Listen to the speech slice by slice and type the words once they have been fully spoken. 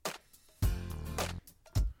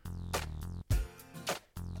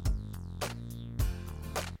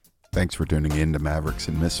Thanks for tuning in to Mavericks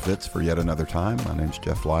and Misfits for yet another time. My name's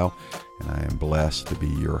Jeff Lyle, and I am blessed to be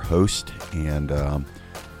your host and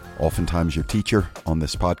oftentimes your teacher on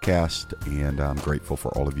this podcast. And I'm grateful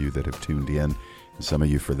for all of you that have tuned in, and some of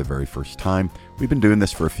you for the very first time. We've been doing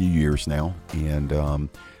this for a few years now, and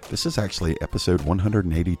this is actually episode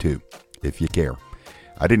 182, if you care.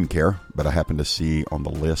 I didn't care, but I happened to see on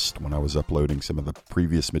the list when I was uploading some of the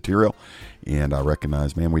previous material, and I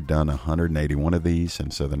recognized, man, we've done 181 of these,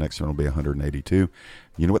 and so the next one will be 182.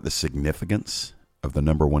 You know what the significance of the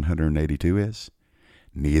number 182 is?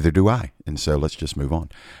 Neither do I, and so let's just move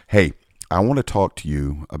on. Hey, I want to talk to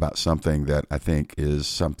you about something that I think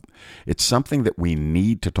is it's something that we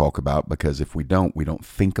need to talk about, because if we don't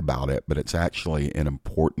think about it, but it's actually an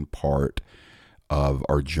important part of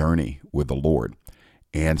our journey with the Lord.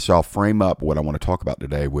 And so I'll frame up what I want to talk about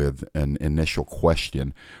today with an initial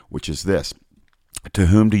question, which is this: to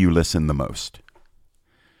whom do you listen the most?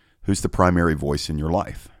 Who's the primary voice in your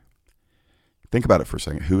life? Think about it for a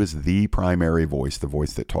second. Who is the primary voice, the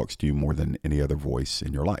voice that talks to you more than any other voice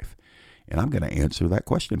in your life? And I'm going to answer that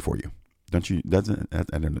question for you. Don't you?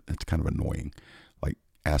 It's kind of annoying. Like,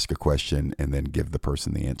 ask a question and then give the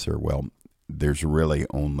person the answer. Well, there's really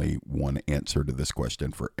only one answer to this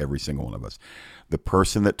question for every single one of us. The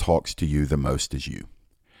person that talks to you the most is you.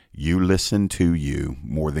 You listen to you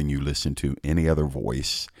more than you listen to any other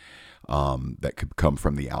voice that could come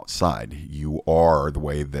from the outside. You are the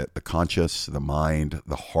way that the conscious, the mind,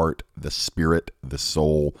 the heart, the spirit, the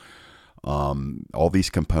soul, all these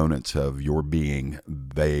components of your being,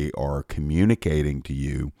 they are communicating to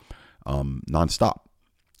you nonstop.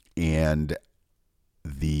 And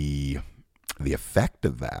the effect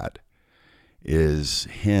of that is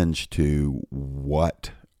hinged to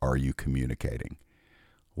what are you communicating?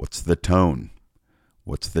 What's the tone?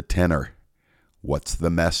 What's the tenor? What's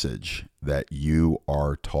the message that you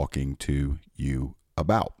are talking to you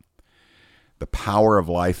about? The power of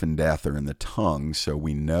life and death are in the tongue, so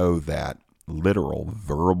we know that literal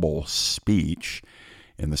verbal speech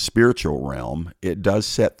in the spiritual realm, it does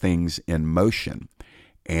set things in motion.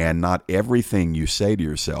 And not everything you say to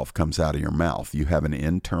yourself comes out of your mouth. You have an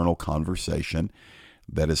internal conversation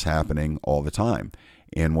that is happening all the time.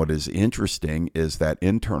 And what is interesting is that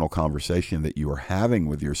internal conversation that you are having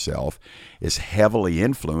with yourself is heavily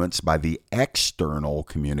influenced by the external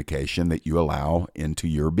communication that you allow into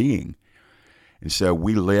your being. And so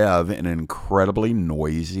we live in an incredibly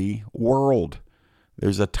noisy world.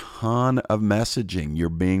 There's a ton of messaging. You're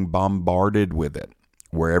being bombarded with it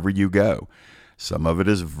wherever you go. Some of it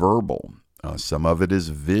is verbal, some of it is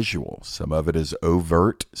visual, some of it is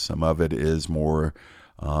overt, some of it is more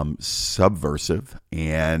subversive,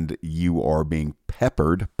 and you are being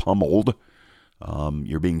pummeled,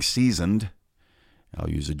 you're being seasoned. I'll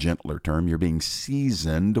use a gentler term. You're being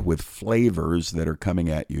seasoned with flavors that are coming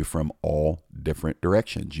at you from all different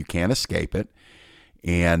directions. You can't escape it.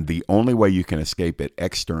 And the only way you can escape it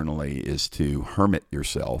externally is to hermit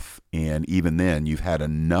yourself. And even then, you've had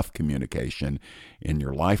enough communication in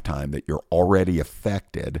your lifetime that you're already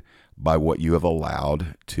affected by what you have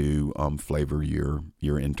allowed to flavor your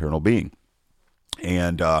internal being.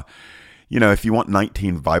 And, if you want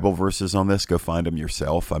 19 Bible verses on this, go find them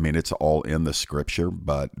yourself. I mean, it's all in the scripture,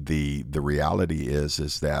 but the reality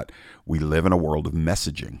is that we live in a world of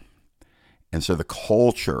messaging. And so the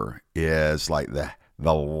culture is like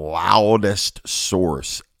the loudest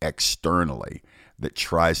source externally that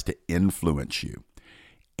tries to influence you.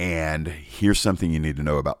 And here's something you need to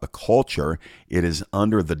know about the culture. It is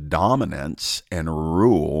under the dominance and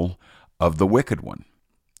rule of the wicked one.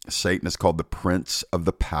 Satan is called the prince of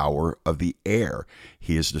the power of the air.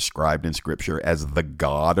 He is described in Scripture as the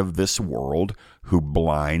god of this world who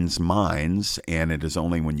blinds minds, and it is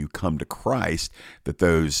only when you come to Christ that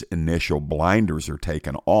those initial blinders are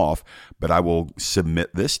taken off. But I will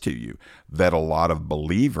submit this to you, that a lot of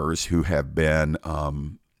believers who have been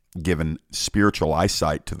given spiritual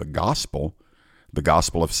eyesight to the gospel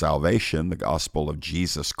of salvation, the gospel of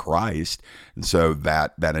Jesus Christ. And so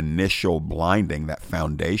that initial blinding, that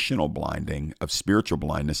foundational blinding of spiritual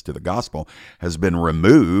blindness to the gospel has been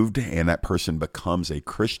removed, and that person becomes a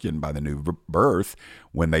Christian by the new birth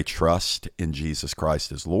when they trust in Jesus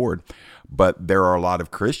Christ as Lord. But there are a lot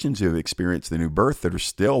of Christians who have experienced the new birth that are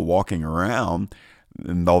still walking around,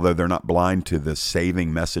 and although they're not blind to the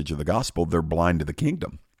saving message of the gospel, they're blind to the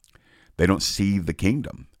kingdom. They don't see the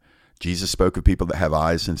kingdom. Jesus spoke of people that have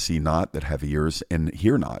eyes and see not, that have ears and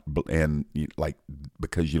hear not. And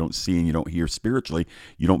because you don't see and you don't hear spiritually,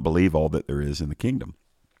 you don't believe all that there is in the kingdom.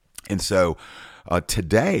 And so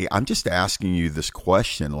today, I'm just asking you this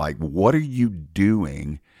question, like, what are you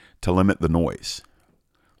doing to limit the noise?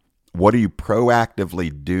 What are you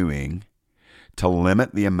proactively doing to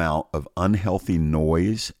limit the amount of unhealthy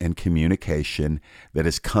noise and communication that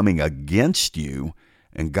is coming against you?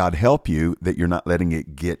 And God help you that you're not letting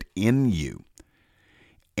it get in you.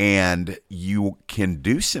 And you can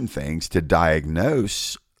do some things to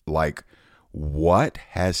diagnose, like what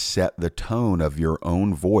has set the tone of your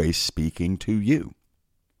own voice speaking to you.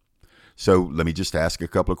 So let me just ask a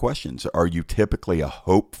couple of questions. Are you typically a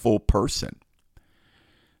hopeful person?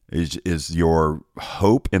 Is your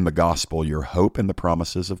hope in the gospel, your hope in the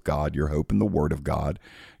promises of God, your hope in the word of God,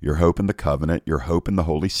 your hope in the covenant, your hope in the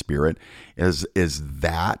Holy Spirit, is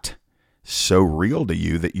that so real to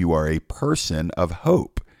you that you are a person of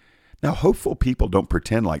hope? Now, hopeful people don't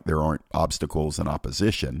pretend like there aren't obstacles and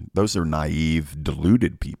opposition. Those are naive,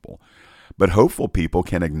 deluded people. But hopeful people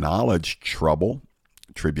can acknowledge trouble,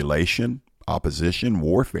 tribulation, opposition,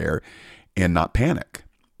 warfare, and not panic,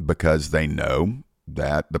 because they know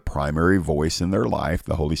that the primary voice in their life,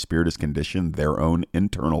 the Holy Spirit, has conditioned their own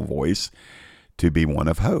internal voice to be one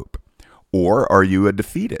of hope. Or are you a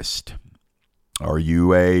defeatist? Are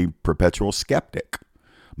you a perpetual skeptic?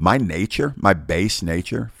 My nature, my base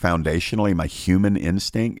nature, foundationally, my human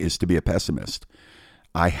instinct is to be a pessimist.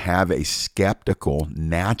 I have a skeptical,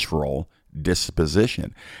 natural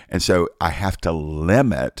disposition. And so I have to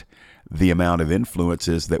limit the amount of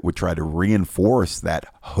influences that would try to reinforce that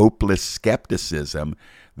hopeless skepticism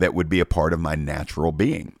that would be a part of my natural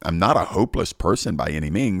being. I'm not a hopeless person by any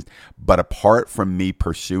means, but apart from me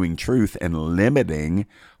pursuing truth and limiting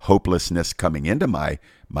hopelessness coming into my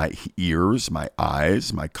ears, my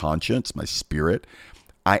eyes, my conscience, my spirit,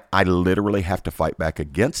 I literally have to fight back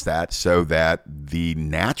against that so that the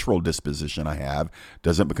natural disposition I have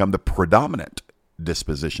doesn't become the predominant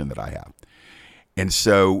disposition that I have. And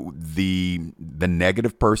so the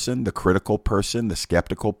negative person, the critical person, the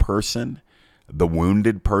skeptical person, the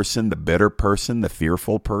wounded person, the bitter person, the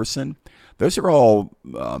fearful person, those are all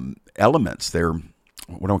elements. They're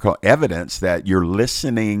what I call evidence that you're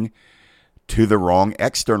listening to the wrong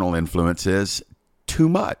external influences too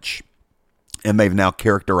much. And they've now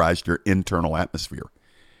characterized your internal atmosphere.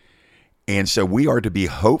 And so we are to be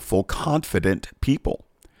hopeful, confident people.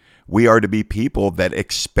 We are to be people that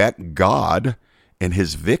expect God and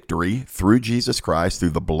his victory through Jesus Christ,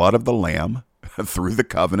 through the blood of the Lamb, through the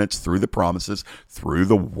covenants, through the promises, through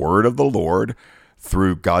the word of the Lord,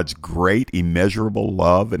 through God's great immeasurable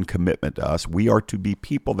love and commitment to us. We are to be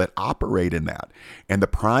people that operate in that. And the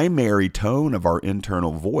primary tone of our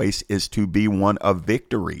internal voice is to be one of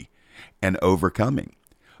victory and overcoming.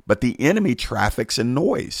 But the enemy traffics in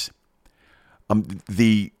noise.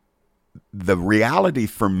 The reality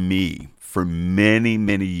for me, for many,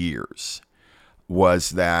 many years,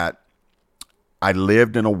 was that I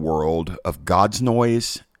lived in a world of God's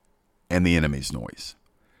noise and the enemy's noise.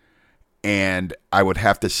 And I would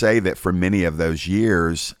have to say that for many of those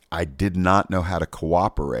years, I did not know how to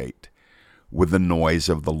cooperate with the noise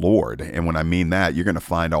of the Lord. And when I mean that, you're going to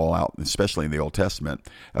find all out, especially in the Old Testament.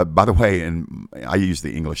 By the way, and I use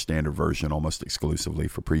the English Standard Version almost exclusively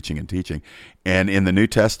for preaching and teaching. And in the New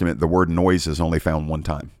Testament, the word noise is only found one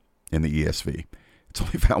time in the ESV. It's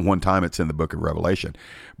only found one time. It's in the book of Revelation.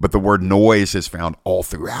 But the word noise is found all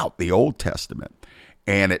throughout the Old Testament.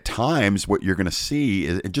 And at times, what you're going to see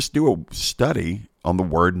is, just do a study on the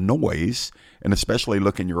word noise, and especially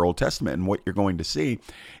look in your Old Testament, and what you're going to see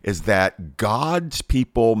is that God's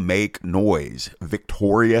people make noise,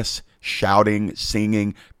 victorious, shouting,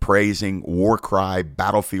 singing, praising, war cry,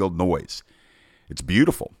 battlefield noise. It's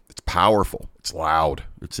beautiful. It's powerful. It's loud.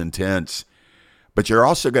 It's intense. But you're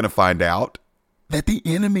also going to find out that the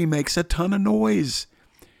enemy makes a ton of noise.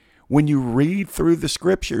 When you read through the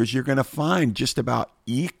scriptures, you're going to find just about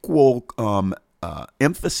equal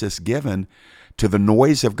emphasis given to the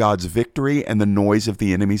noise of God's victory and the noise of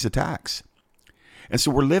the enemy's attacks. And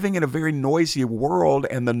so we're living in a very noisy world,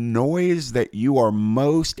 and the noise that you are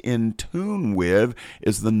most in tune with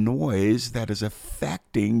is the noise that is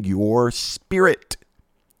affecting your spirit.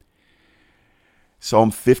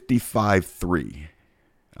 Psalm 55:3.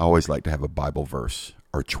 I always like to have a Bible verse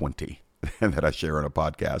or 20 that I share on a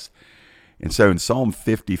podcast. And so in Psalm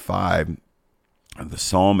 55, the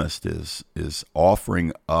psalmist is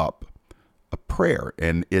offering up a prayer,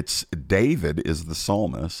 and it's David is the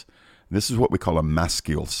psalmist. This is what we call a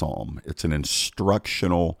maskil psalm. It's an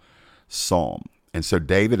instructional psalm. And so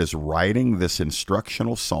David is writing this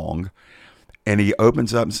instructional song, and he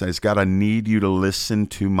opens up and says, God, I need you to listen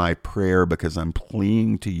to my prayer because I'm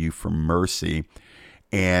pleading to you for mercy.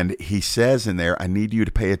 And he says in there, I need you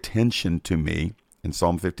to pay attention to me. In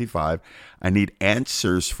Psalm 55, I need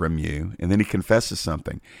answers from you. And then he confesses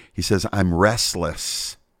something. He says, I'm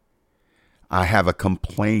restless. I have a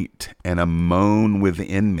complaint and a moan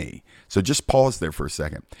within me. So just pause there for a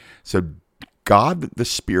second. So God, the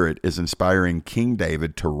Spirit, is inspiring King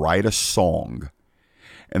David to write a song.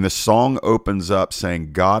 And the song opens up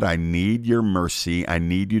saying, God, I need your mercy. I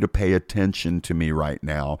need you to pay attention to me right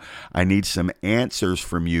now. I need some answers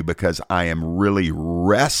from you because I am really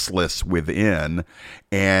restless within,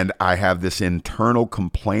 and I have this internal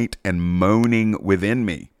complaint and moaning within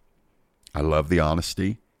me. I love the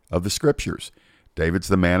honesty of the scriptures. David's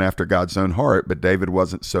the man after God's own heart, but David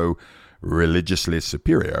wasn't so religiously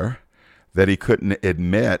superior that he couldn't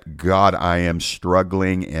admit, God, I am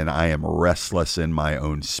struggling and I am restless in my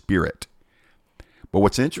own spirit. But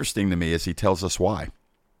what's interesting to me is he tells us why.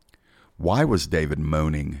 Why was David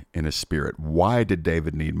moaning in his spirit? Why did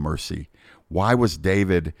David need mercy? Why was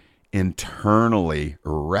David internally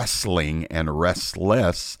wrestling and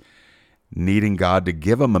restless, needing God to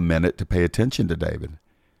give him a minute to pay attention to David?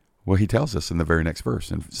 Well, he tells us in the very next verse,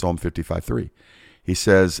 in Psalm 55:3. He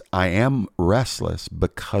says, I am restless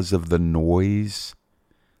because of the noise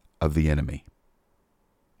of the enemy.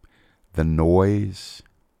 The noise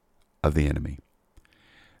of the enemy.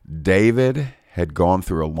 David had gone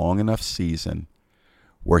through a long enough season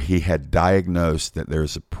where he had diagnosed that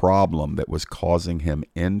there's a problem that was causing him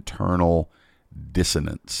internal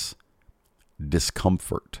dissonance,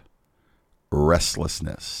 discomfort,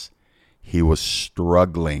 restlessness. He was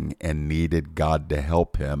struggling and needed God to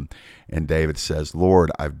help him. And David says,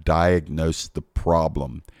 Lord, I've diagnosed the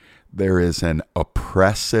problem. There is an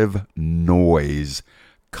oppressive noise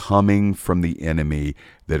coming from the enemy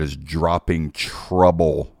that is dropping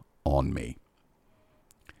trouble on me.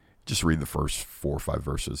 Just read the first 4 or 5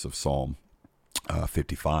 verses of Psalm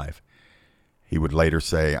 55. He would later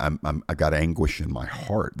say, I got anguish in my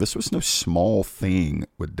heart. This was no small thing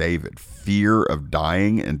with David. Fear of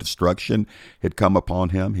dying and destruction had come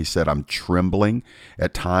upon him. He said, I'm trembling.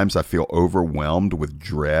 At times I feel overwhelmed with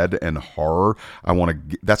dread and horror.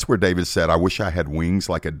 That's where David said, I wish I had wings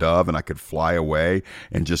like a dove and I could fly away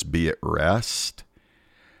and just be at rest.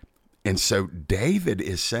 And so David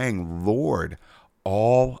is saying, Lord,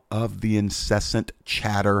 all of the incessant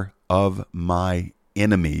chatter of my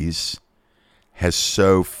enemies has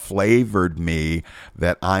so flavored me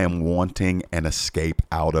that I am wanting an escape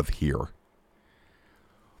out of here.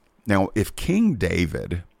 Now, if King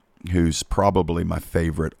David, who's probably my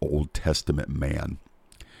favorite Old Testament man,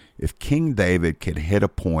 if King David could hit a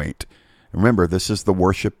point, remember, this is the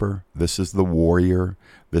worshiper, this is the warrior,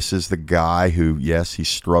 this is the guy who, yes, he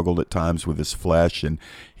struggled at times with his flesh and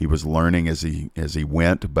he was learning as he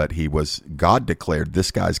went, but God declared, this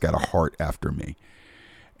guy's got a heart after me.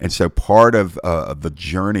 And so part of the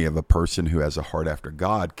journey of a person who has a heart after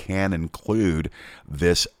God can include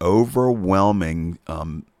this overwhelming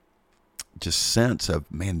just sense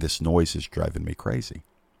of, man, this noise is driving me crazy.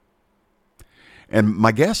 And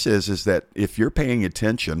my guess is that if you're paying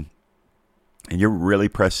attention and you're really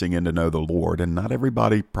pressing in to know the Lord, and not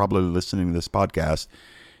everybody probably listening to this podcast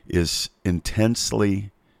is intensely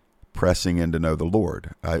pressing in to know the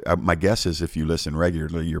Lord. My guess is if you listen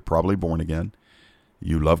regularly, you're probably born again.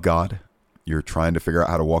 You love God. You're trying to figure out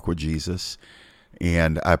how to walk with Jesus.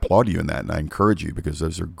 And I applaud you in that, and I encourage you because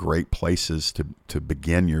those are great places to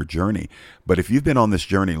begin your journey. But if you've been on this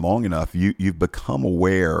journey long enough, you've become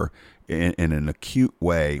aware in an acute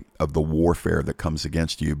way of the warfare that comes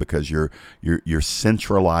against you because you're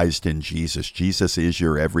centralized in Jesus. Jesus is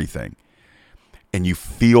your everything. And you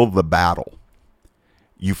feel the battle.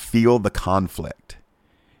 You feel the conflict.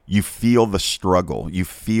 You feel the struggle. You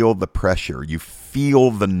feel the pressure. You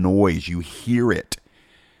feel the noise. You hear it.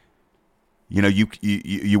 You know,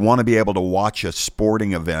 you want to be able to watch a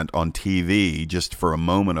sporting event on TV just for a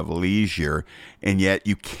moment of leisure, and yet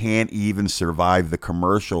you can't even survive the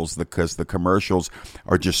commercials because the commercials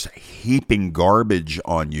are just heaping garbage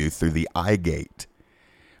on you through the eye gate,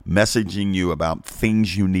 messaging you about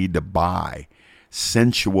things you need to buy,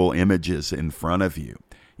 sensual images in front of you,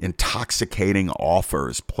 intoxicating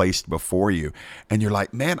offers placed before you. And you're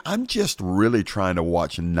like, man, I'm just really trying to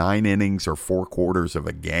watch 9 innings or 4 quarters of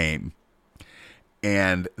a game.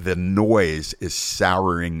 And the noise is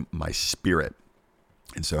souring my spirit.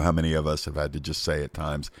 And so how many of us have had to just say at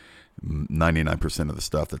times, 99% of the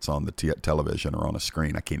stuff that's on the television or on a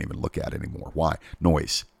screen, I can't even look at anymore. Why?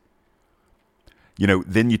 Noise. You know,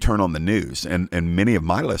 then you turn on the news, and many of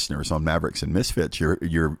my listeners on Mavericks and Misfits,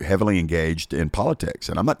 you're heavily engaged in politics,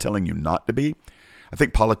 and I'm not telling you not to be. I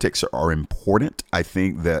think politics are important. I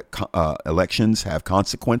think that elections have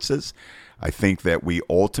consequences. I think that we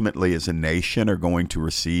ultimately as a nation are going to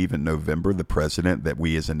receive in November the president that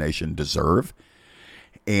we as a nation deserve.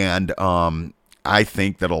 And I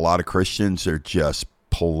think that a lot of Christians are just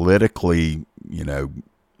politically,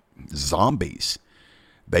 zombies.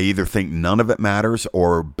 They either think none of it matters,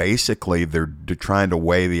 or basically they're trying to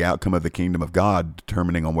weigh the outcome of the kingdom of God,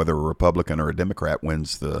 determining on whether a Republican or a Democrat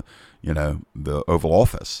wins the Oval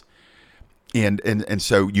Office. And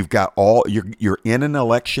so you've got you're in an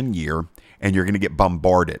election year, and you're going to get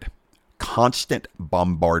bombarded. Constant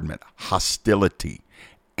bombardment, hostility,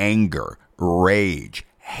 anger, rage,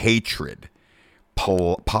 hatred.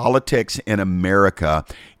 Politics in America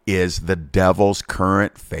is the devil's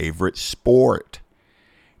current favorite sport.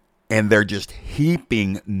 And they're just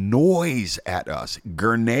heaping noise at us,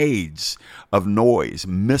 grenades of noise,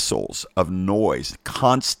 missiles of noise,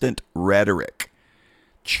 constant rhetoric.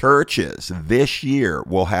 Churches this year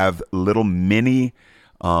will have little mini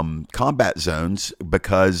combat zones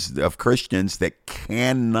because of Christians that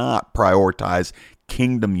cannot prioritize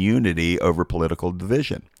kingdom unity over political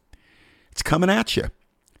division. It's coming at you.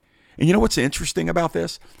 And you know what's interesting about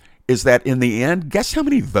this is that in the end, guess how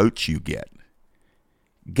many votes you get?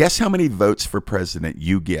 Guess how many votes for president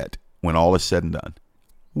you get when all is said and done?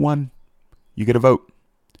 1. You get a vote.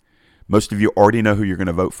 Most of you already know who you're going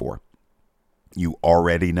to vote for. You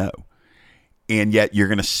already know. And yet you're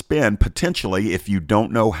going to spend, potentially, if you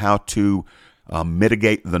don't know how to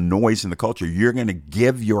mitigate the noise in the culture, you're going to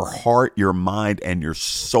give your heart, your mind, and your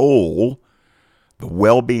soul, the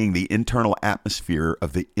well-being, the internal atmosphere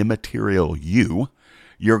of the immaterial you,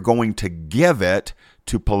 you're going to give it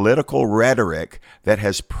to political rhetoric that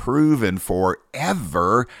has proven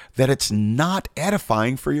forever that it's not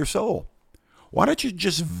edifying for your soul. Why don't you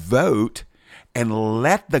just vote and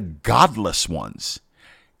let the godless ones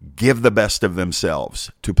give the best of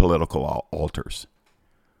themselves to political altars?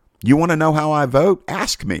 You want to know how I vote?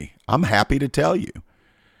 Ask me. I'm happy to tell you.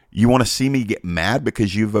 You want to see me get mad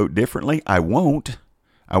because you vote differently? I won't.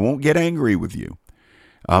 I won't get angry with you.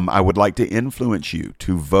 I would like to influence you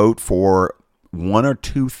to vote for one or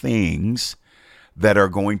two things that are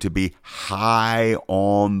going to be high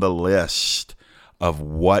on the list of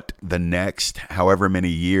what the next however many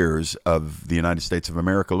years of the United States of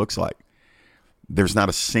America looks like. There's not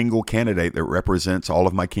a single candidate that represents all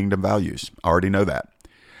of my kingdom values. I already know that.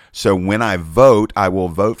 So when I vote, I will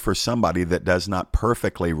vote for somebody that does not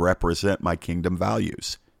perfectly represent my kingdom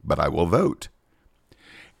values, but I will vote.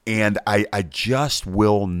 And I just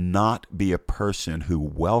will not be a person who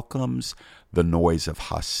welcomes the noise of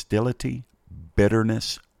hostility,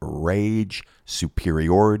 bitterness, rage,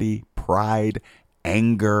 superiority, pride,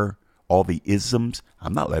 anger, all the isms.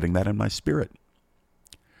 I'm not letting that in my spirit.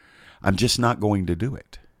 I'm just not going to do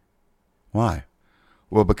it. Why?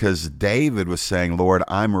 Well, because David was saying, Lord,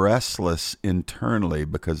 I'm restless internally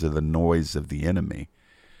because of the noise of the enemy.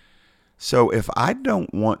 So if I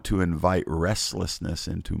don't want to invite restlessness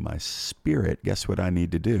into my spirit, guess what I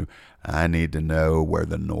need to do? I need to know where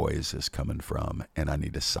the noise is coming from, and I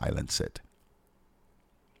need to silence it.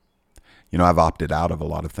 I've opted out of a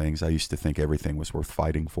lot of things. I used to think everything was worth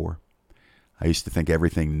fighting for. I used to think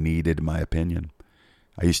everything needed my opinion.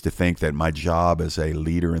 I used to think that my job as a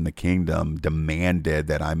leader in the kingdom demanded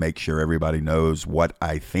that I make sure everybody knows what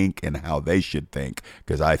I think and how they should think,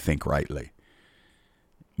 because I think rightly.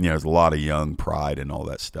 There's a lot of young pride and all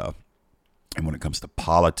that stuff. And when it comes to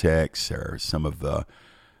politics or some of the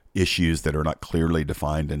issues that are not clearly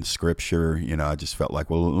defined in Scripture, I just felt like,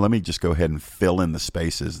 well, let me just go ahead and fill in the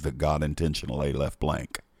spaces that God intentionally left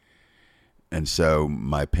blank. And so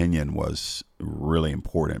my opinion was really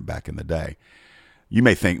important back in the day. You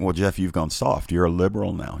may think, well, Jeff, you've gone soft. You're a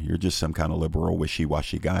liberal now. You're just some kind of liberal,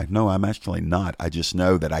 wishy-washy guy. No, I'm actually not. I just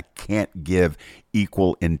know that I can't give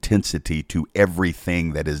equal intensity to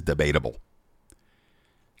everything that is debatable.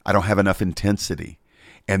 I don't have enough intensity.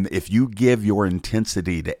 And if you give your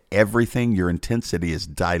intensity to everything, your intensity is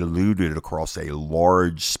diluted across a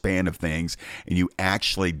large span of things, and you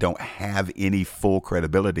actually don't have any full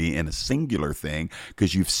credibility in a singular thing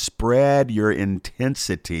because you've spread your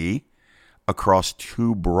intensity across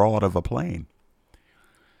too broad of a plane.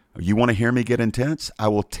 You want to hear me get intense? I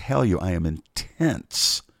will tell you I am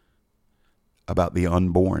intense about the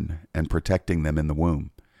unborn and protecting them in the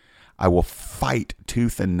womb. I will fight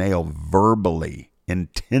tooth and nail verbally,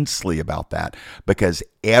 intensely about that, because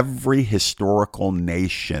every historical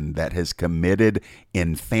nation that has committed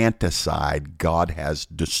infanticide, God has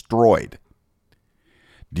destroyed.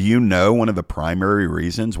 Do you know one of the primary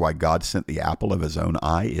reasons why God sent the apple of his own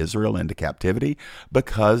eye, Israel, into captivity?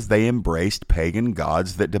 Because they embraced pagan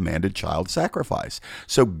gods that demanded child sacrifice.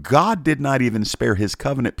 So God did not even spare his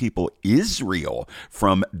covenant people, Israel,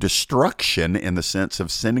 from destruction in the sense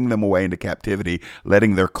of sending them away into captivity,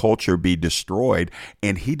 letting their culture be destroyed.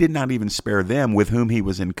 And he did not even spare them with whom he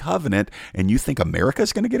was in covenant. And you think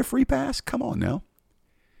America's going to get a free pass? Come on now.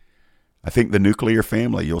 I think the nuclear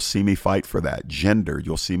family, you'll see me fight for that. Gender,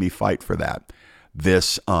 you'll see me fight for that.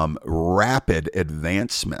 This rapid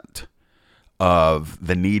advancement of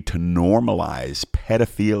the need to normalize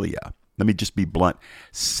pedophilia. Let me just be blunt.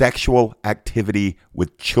 Sexual activity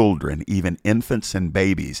with children, even infants and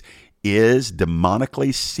babies, is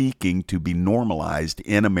demonically seeking to be normalized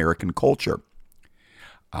in American culture.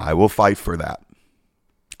 I will fight for that.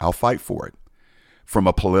 I'll fight for it. From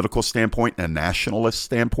a political standpoint and a nationalist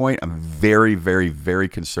standpoint, I'm very, very, very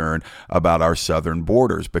concerned about our southern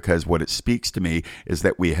borders, because what it speaks to me is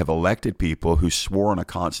that we have elected people who swore on a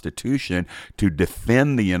constitution to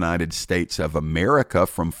defend the United States of America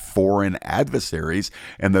from foreign adversaries,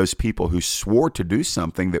 and those people who swore to do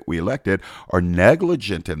something that we elected are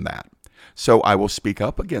negligent in that. So I will speak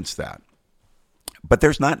up against that. But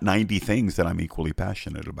there's not 90 things that I'm equally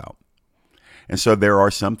passionate about. And so there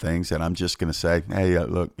are some things that I'm just going to say, hey,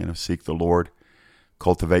 look, seek the Lord,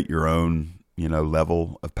 cultivate your own,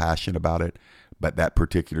 level of passion about it. But that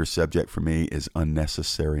particular subject for me is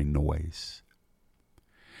unnecessary noise.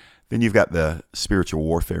 Then you've got the spiritual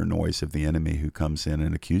warfare noise of the enemy who comes in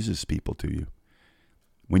and accuses people to you.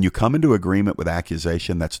 When you come into agreement with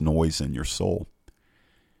accusation, that's noise in your soul.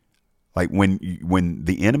 Like when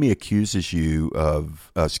the enemy accuses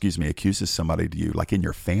somebody to you, like in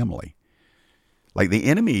your family. Like the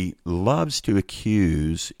enemy loves to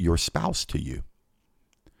accuse your spouse to you,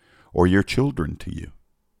 or your children to you,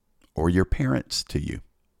 or your parents to you.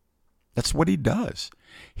 That's what he does.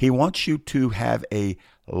 He wants you to have a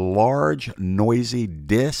large, noisy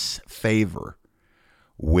disfavor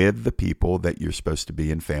with the people that you're supposed to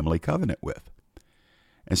be in family covenant with.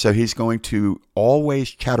 And so he's going to always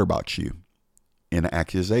chatterbox you in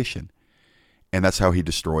accusation. And that's how he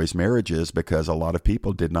destroys marriages, because a lot of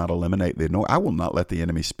people did not eliminate the noise. I will not let the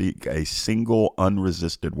enemy speak a single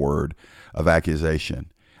unresisted word of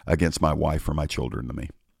accusation against my wife or my children to me.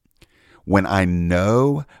 When I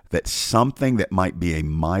know that something that might be a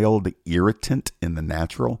mild irritant in the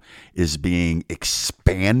natural is being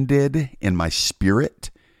expanded in my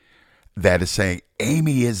spirit, that is saying,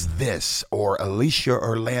 Amy is this, or Alicia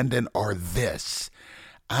or Landon are this,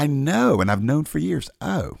 I know, and I've known for years,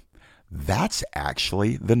 that's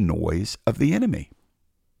actually the noise of the enemy.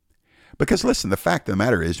 Because listen, the fact of the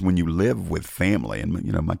matter is, when you live with family,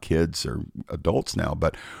 and my kids are adults now,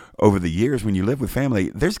 but over the years, when you live with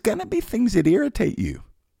family, there's going to be things that irritate you.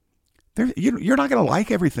 You're not going to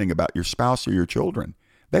like everything about your spouse or your children.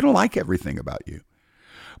 They don't like everything about you.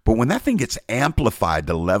 But when that thing gets amplified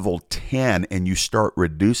to level 10 and you start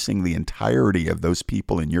reducing the entirety of those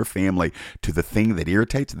people in your family to the thing that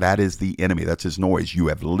irritates, that is the enemy. That's his noise. You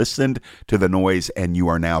have listened to the noise and you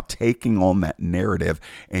are now taking on that narrative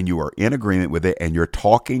and you are in agreement with it, and you're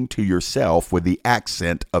talking to yourself with the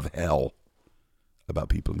accent of hell about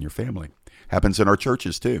people in your family. Happens in our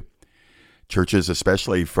churches too. Churches,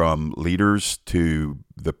 especially from leaders to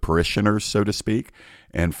the parishioners, so to speak,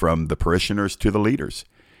 and from the parishioners to the leaders.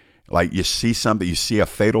 Like you see a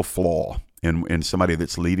fatal flaw in somebody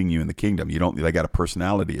that's leading you in the kingdom. They got a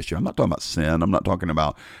personality issue. I'm not talking about sin. I'm not talking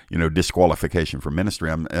about, disqualification from ministry.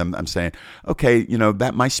 I'm saying, okay,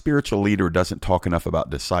 that my spiritual leader doesn't talk enough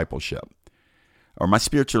about discipleship, or my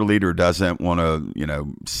spiritual leader doesn't want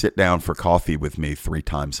to, sit down for coffee with me 3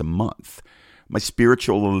 times a month. My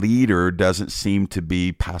spiritual leader doesn't seem to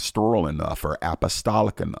be pastoral enough, or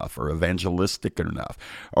apostolic enough, or evangelistic enough,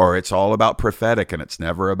 or it's all about prophetic and it's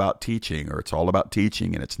never about teaching, or it's all about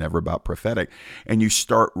teaching and it's never about prophetic. And you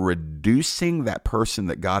start reducing that person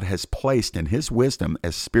that God has placed in his wisdom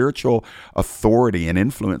as spiritual authority and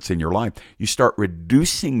influence in your life. You start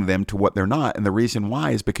reducing them to what they're not. And the reason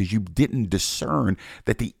why is because you didn't discern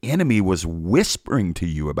that the enemy was whispering to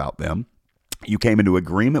you about them. You came into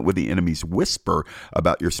agreement with the enemy's whisper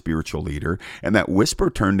about your spiritual leader, and that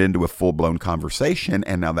whisper turned into a full-blown conversation,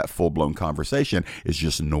 and now that full-blown conversation is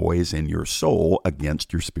just noise in your soul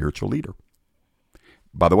against your spiritual leader.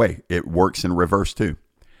 By the way, it works in reverse too.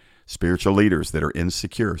 Spiritual leaders that are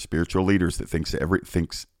insecure, spiritual leaders that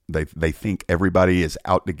they think everybody is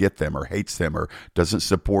out to get them, or hates them, or doesn't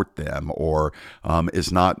support them, or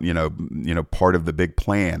is not part of the big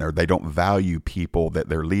plan, or they don't value people that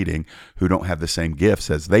they're leading who don't have the same gifts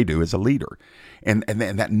as they do as a leader, and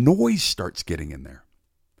that noise starts getting in there.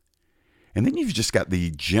 And then you've just got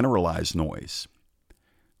the generalized noise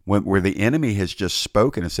where the enemy has just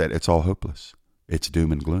spoken and said, it's all hopeless. It's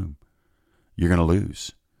doom and gloom. You're going to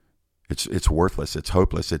lose. It's worthless. It's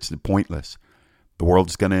hopeless. It's pointless. The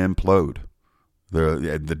world's going to implode.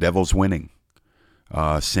 The devil's winning.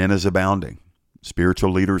 Sin is abounding.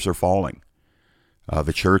 Spiritual leaders are falling.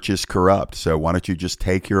 The church is corrupt. So why don't you just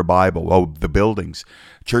take your Bible? Oh, the buildings.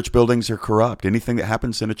 Church buildings are corrupt. Anything that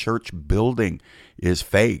happens in a church building is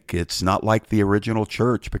fake. It's not like the original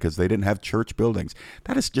church because they didn't have church buildings.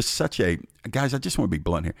 That is just guys, I just want to be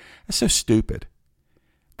blunt here. That's so stupid.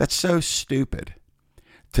 That's so stupid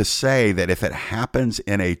to say that if it happens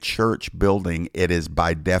in a church building, it is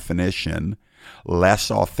by definition less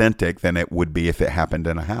authentic than it would be if it happened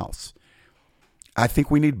in a house. I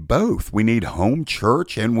think we need both. We need home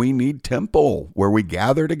church and we need temple where we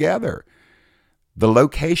gather together. The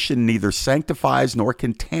location neither sanctifies nor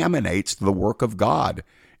contaminates the work of God.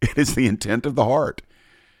 It is the intent of the heart.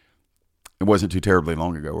 It wasn't too terribly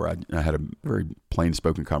long ago where I had a very plain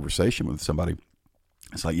spoken conversation with somebody.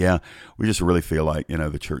 It's like, yeah, we just really feel like,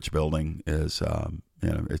 the church building is,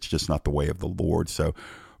 it's just not the way of the Lord. So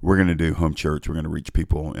we're going to do home church. We're going to reach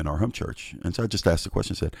people in our home church. And so I just asked the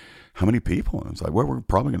question, said, how many people? And I was like, well, we're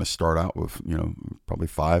probably going to start out with, probably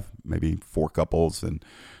 5, maybe 4 couples. And,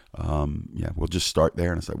 we'll just start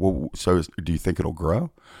there. And I said, well, so do you think it'll grow?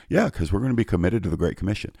 Yeah, because we're going to be committed to the Great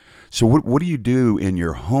Commission. So what do you do in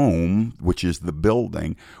your home, which is the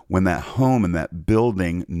building, when that home and that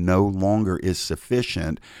building no longer is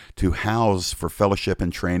sufficient to house for fellowship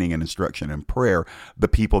and training and instruction and prayer the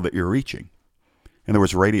people that you're reaching? And there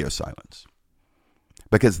was radio silence.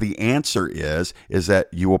 Because the answer is that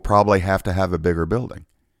you will probably have to have a bigger building.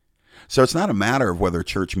 So it's not a matter of whether a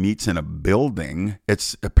church meets in a building.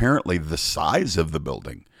 It's apparently the size of the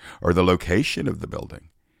building or the location of the building.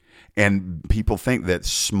 And people think that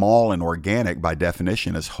small and organic by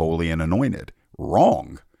definition is holy and anointed.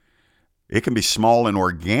 Wrong. It can be small and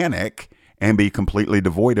organic and be completely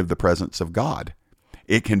devoid of the presence of God.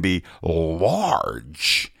 It can be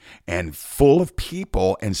large and full of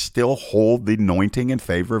people and still hold the anointing and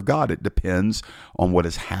favor of God. It depends on what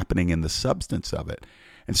is happening in the substance of it.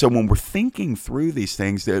 And so when we're thinking through these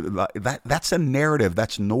things, that's a narrative.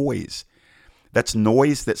 That's noise. That's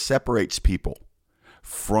noise that separates people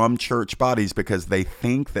from church bodies because they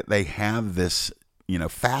think that they have this,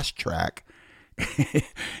 fast track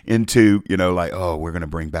into, we're going to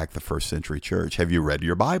bring back the first century church. Have you read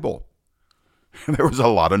your Bible? There was a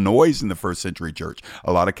lot of noise in the first century church,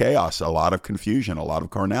 a lot of chaos, a lot of confusion, a lot of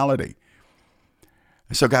carnality.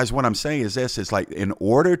 So guys, what I'm saying is this, is like in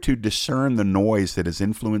order to discern the noise that is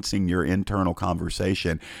influencing your internal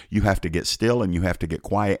conversation, you have to get still and you have to get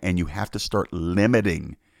quiet and you have to start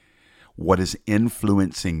limiting what is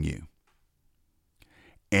influencing you.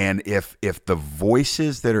 And if the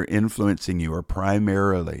voices that are influencing you are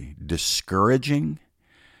primarily discouraging,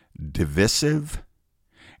 divisive,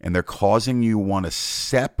 and they're causing you want to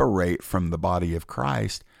separate from the body of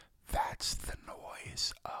Christ, that's the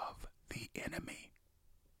noise of the enemy.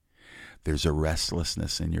 There's a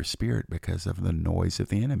restlessness in your spirit because of the noise of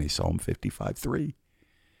the enemy. Psalm 55:3.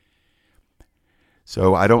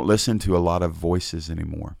 So I don't listen to a lot of voices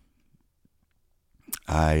anymore.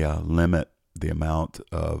 I limit the amount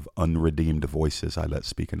of unredeemed voices I let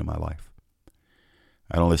speak into my life.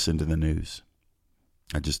 I don't listen to the news.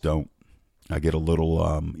 I just don't. I get a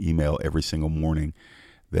little email every single morning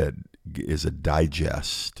that is a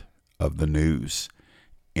digest of the news,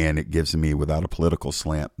 and it gives me, without a political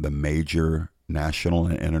slant, the major national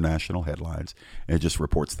and international headlines, and it just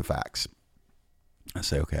reports the facts. I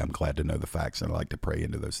say, okay, I'm glad to know the facts, and I like to pray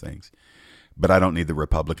into those things. But I don't need the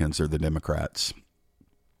Republicans or the Democrats.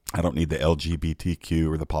 I don't need the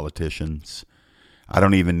LGBTQ or the politicians. I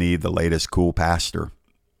don't even need the latest cool pastor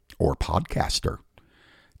or podcaster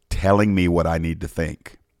telling me what I need to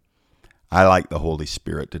think. I like the Holy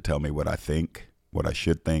Spirit to tell me what I think, what I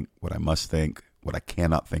should think, what I must think, what I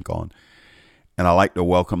cannot think on. And I like to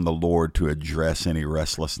welcome the Lord to address any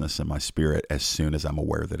restlessness in my spirit as soon as I'm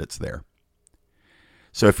aware that it's there.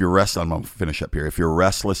 So if you're restless, I'm going to finish up here. If you're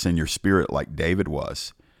restless in your spirit like David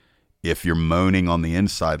was, if you're moaning on the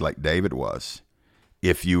inside like David was,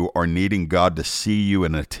 if you are needing God to see you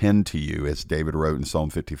and attend to you, as David wrote in Psalm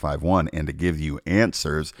 55:1, and to give you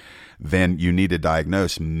answers, then you need to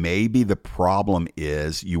diagnose. Maybe the problem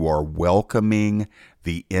is you are welcoming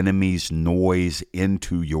the enemy's noise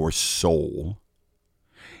into your soul.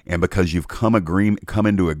 And because you've come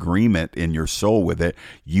into agreement in your soul with it,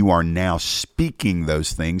 you are now speaking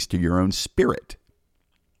those things to your own spirit.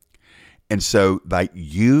 And so, like,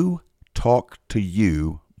 you talk to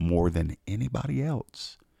you more than anybody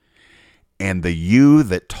else. And the you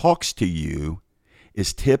that talks to you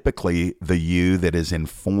is typically the you that is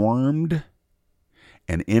informed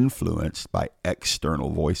and influenced by external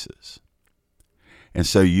voices. And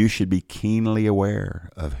so you should be keenly aware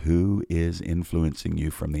of who is influencing you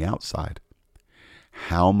from the outside.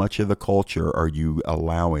 How much of the culture are you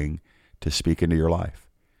allowing to speak into your life?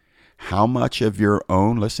 How much of your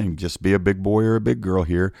own, listen, just be a big boy or a big girl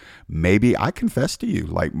here. Maybe I confess to you,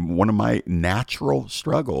 like one of my natural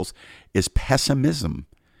struggles is pessimism.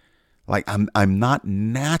 Like I'm not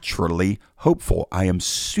naturally hopeful. I am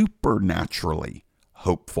supernaturally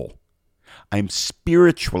hopeful. I'm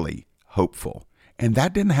spiritually hopeful. And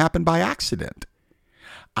that didn't happen by accident.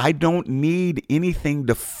 I don't need anything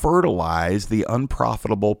to fertilize the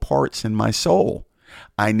unprofitable parts in my soul.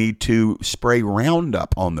 I need to spray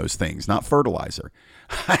Roundup on those things, not fertilizer.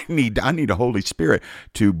 I need a Holy Spirit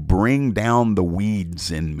to bring down the weeds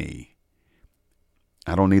in me.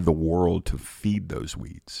 I don't need the world to feed those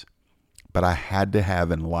weeds. But I had to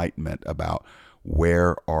have enlightenment about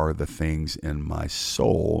where are the things in my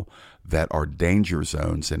soul that are danger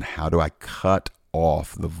zones, and how do I cut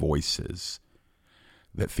off the voices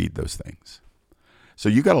that feed those things. So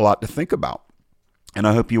you got a lot to think about, and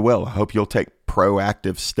I hope you will. I hope you'll take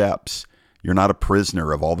proactive steps. You're not a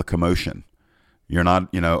prisoner of all the commotion. You're not,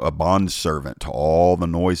 a bond servant to all the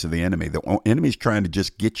noise of the enemy. The enemy's trying to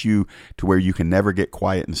just get you to where you can never get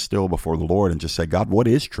quiet and still before the Lord and just say, God, what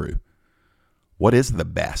is true? What is the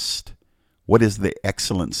best? What is the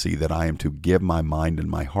excellency that I am to give my mind and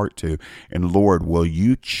my heart to? And Lord, will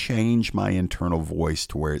you change my internal voice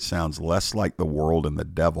to where it sounds less like the world and the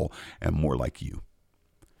devil and more like you?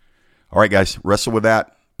 All right, guys, wrestle with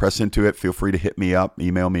that. Press into it. Feel free to hit me up.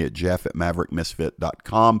 Email me at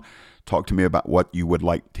jeff@maverickmisfit.com. Talk to me about what you would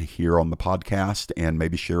like to hear on the podcast, and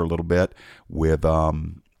maybe share a little bit with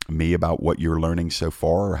me about what you're learning so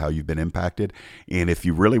far or how you've been impacted. And if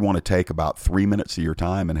you really want to take about 3 minutes of your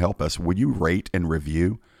time and help us, would you rate and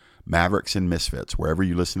review Mavericks and Misfits, wherever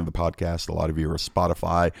you listen to the podcast? A lot of you are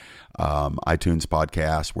Spotify, iTunes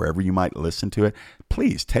podcast, wherever you might listen to it.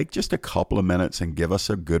 Please take just a couple of minutes and give us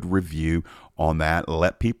a good review on that.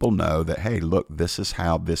 Let people know that, hey, look, this is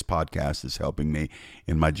how this podcast is helping me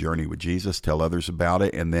in my journey with Jesus. Tell others about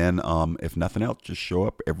it. And then if nothing else, just show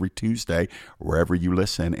up every Tuesday wherever you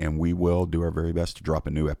listen, and we will do our very best to drop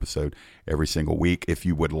a new episode every single week. If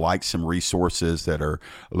you would like some resources that are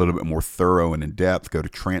a little bit more thorough and in-depth, go to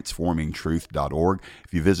transformingtruth.org.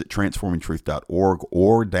 If you visit transformingtruth.org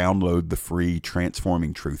or download the free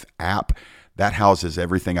Transforming Truth app, that houses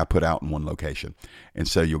everything I put out in one location. And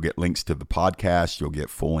so you'll get links to the podcast. You'll get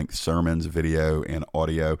full-length sermons, video, and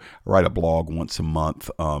audio. I write a blog once a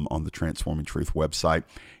month on the Transforming Truth website.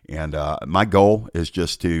 And my goal is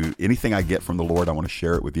just anything I get from the Lord, I want to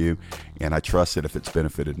share it with you. And I trust that if it's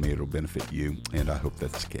benefited me, it'll benefit you. And I hope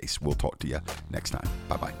that's the case. We'll talk to you next time.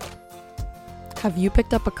 Bye-bye. Have you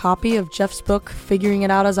picked up a copy of Jeff's book, Figuring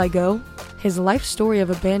It Out As I Go? His life story of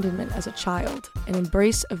abandonment as a child, an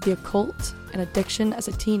embrace of the occult and addiction as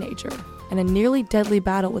a teenager, and a nearly deadly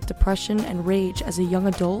battle with depression and rage as a young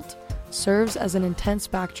adult serves as an intense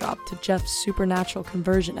backdrop to Jeff's supernatural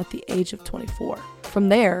conversion at the age of 24. From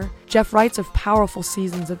there, Jeff writes of powerful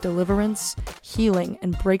seasons of deliverance, healing,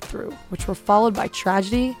 and breakthrough, which were followed by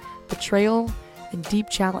tragedy, betrayal, and deep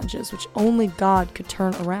challenges which only God could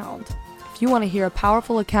turn around. If you want to hear a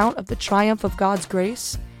powerful account of the triumph of God's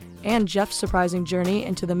grace and Jeff's surprising journey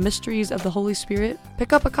into the mysteries of the Holy Spirit,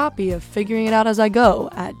 pick up a copy of Figuring It Out As I Go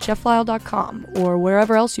at jefflyle.com or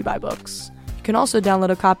wherever else you buy books. You can also download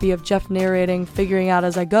a copy of Jeff narrating Figuring Out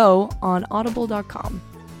As I Go on audible.com.